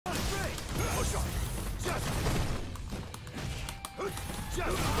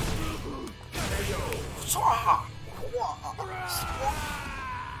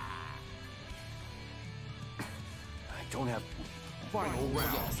Don't have final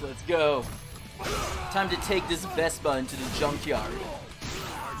round. Yes, let's go. Time to take this Vespa into the junkyard.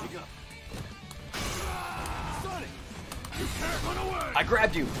 I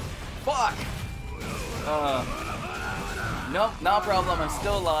grabbed you. Fuck. Nope, not a problem. I'm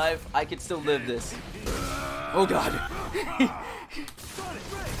still alive. I could still live this. Oh god.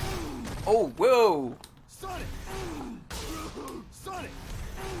 Oh, whoa.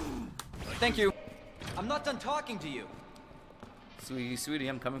 Thank you. I'm not done talking to you. Sweetie, sweetie,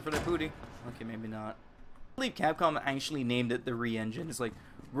 I'm coming for that booty. Okay, maybe not. I believe Capcom actually named it the re-engine. It's like,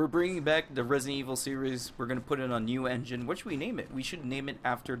 we're bringing back the Resident Evil series. We're going to put it on a new engine. What should we name it? We should name it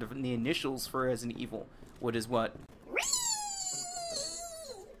after the initials for Resident Evil. What is what?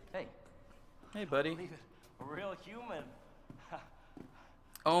 Hey. Hey, buddy. A real human.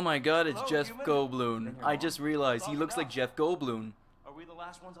 Oh my god, it's Hello, Jeff human? Goldblum. I just realized he looks like Jeff Goldblum. Are we the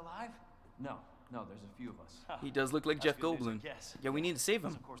last ones alive? No, there's a few of us. He does look like Jeff Goldblum. Yes. Yeah, we need to save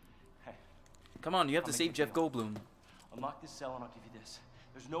him. Of course. Hey, Come on, you have to I'll save make a Jeff deal. Goldblum. unlock this cell and I'll give you this.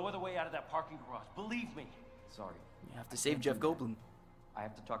 There's no other way out of that parking garage. Believe me. Sorry. You have to save Jeff Goldblum. I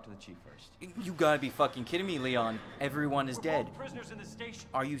have to talk to the chief first. You gotta be fucking kidding me, Leon. Everyone is We're dead. both prisoners in the station.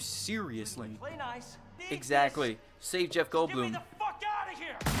 Are you seriously? Play nice. Need Exactly. Save Jeff this. Get me Goldblum. the fuck out of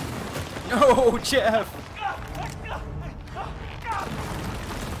here! No, Jeff!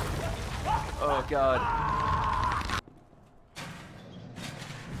 Oh god.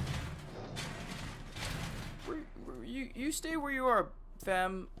 You stay where you are,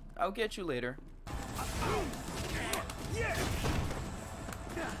 fam. I'll get you later.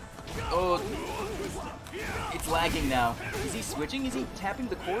 Oh, it's lagging now. Is he switching? Is he tapping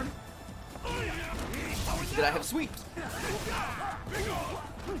the cord? Did I have sweeps?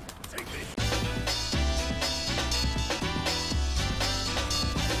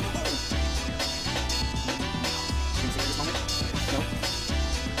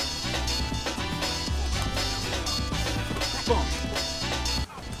 Boom.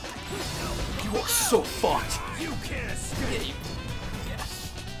 You are so fucked. You can't escape.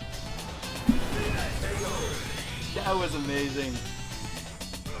 Yes. That was amazing.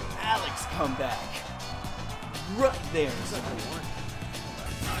 Alex, come back. Right there.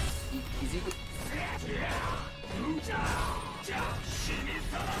 Is he?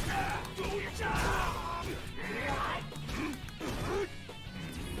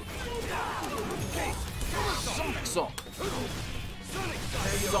 Sonic Song.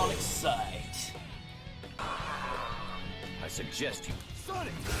 Sonic Sight. I suggest you.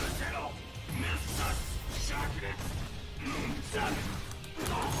 Sonic.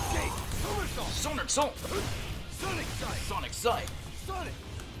 Sonic Song. Sonic Sight. Sonic Sight. Sonic.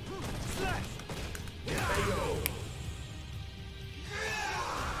 Slash.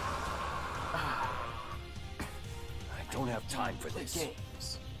 I don't have time for this.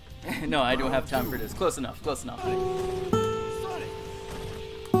 Games. No, I don't have time for this. Close enough. Close enough. Sonic. Sonic.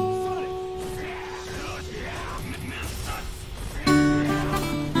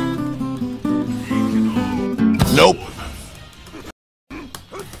 Nope.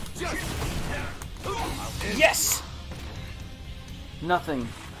 Yes! Nothing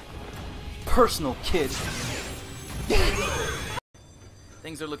personal, kid.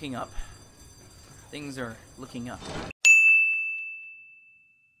 Things are looking up. Things are looking up.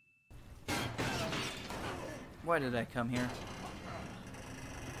 Why did I come here?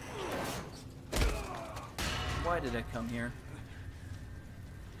 Why did I come here?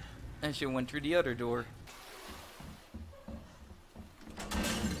 I should have went through the other door.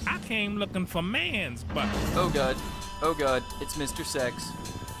 I came looking for man's butt. Oh god. Oh god. It's Mr. Sex.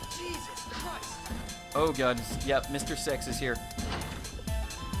 Jesus Christ. Oh god. Yep, Mr. Sex is here.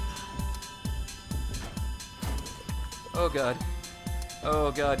 Oh god.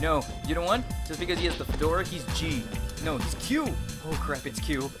 Oh god, no. You know what? Just because he has the fedora, he's G. No, he's Q. Oh crap, it's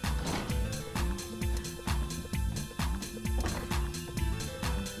Q.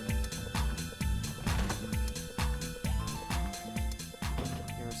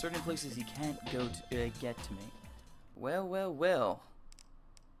 There are certain places he can't go to get to me. Well, well, well.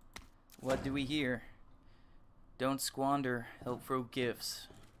 What do we hear? Don't squander helpful gifts.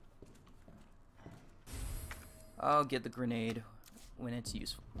 I'll get the grenade when it's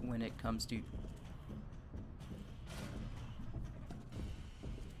useful, when it comes to. You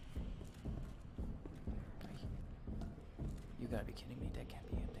gotta be kidding me, that can't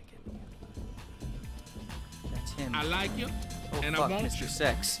be him, that can't be him. That's him. I like you, Oh and fuck, I want Mr. you.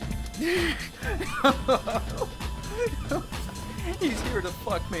 Sex. He's here to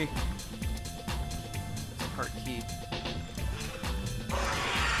fuck me. Part key.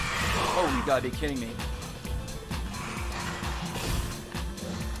 Oh, you gotta be kidding me.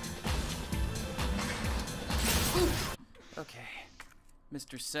 Okay.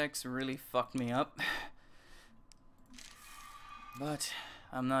 Mr. Sex really fucked me up. But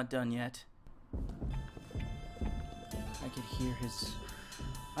I'm not done yet. I could hear his...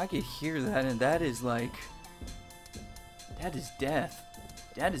 I could hear that, and that is like... That is death.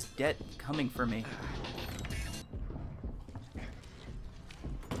 That is death coming for me.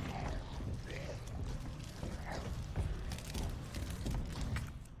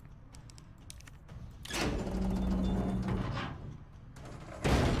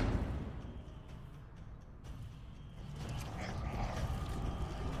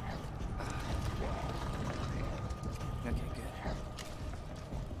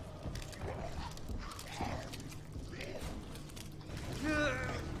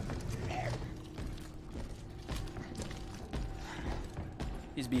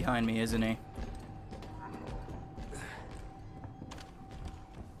 He's behind me, isn't he?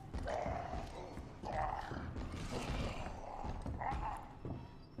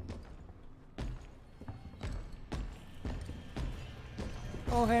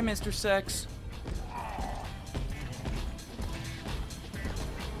 Oh, hey, Mr. Sex.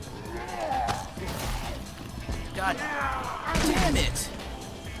 God damn it!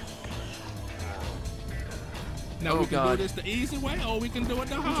 Now we can God. do this the easy way, or we can do it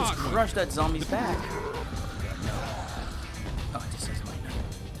the Just hard way. crush that zombie's back. Oh, this is my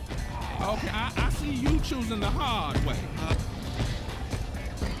night. Okay, I see you choosing the hard way.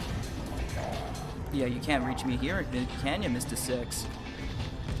 Yeah, you can't reach me here, can you, Mr. Sex?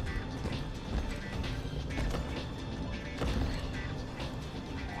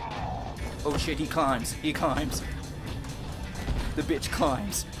 Oh shit, he climbs. He climbs. The bitch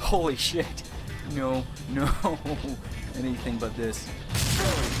climbs. Holy shit. No, no. Anything but this.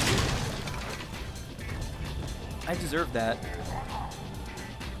 I deserve that.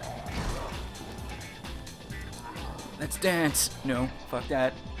 Let's dance. No, fuck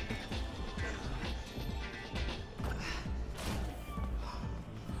that.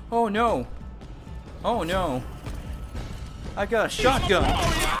 Oh no. Oh no. I got a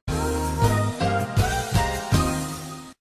shotgun.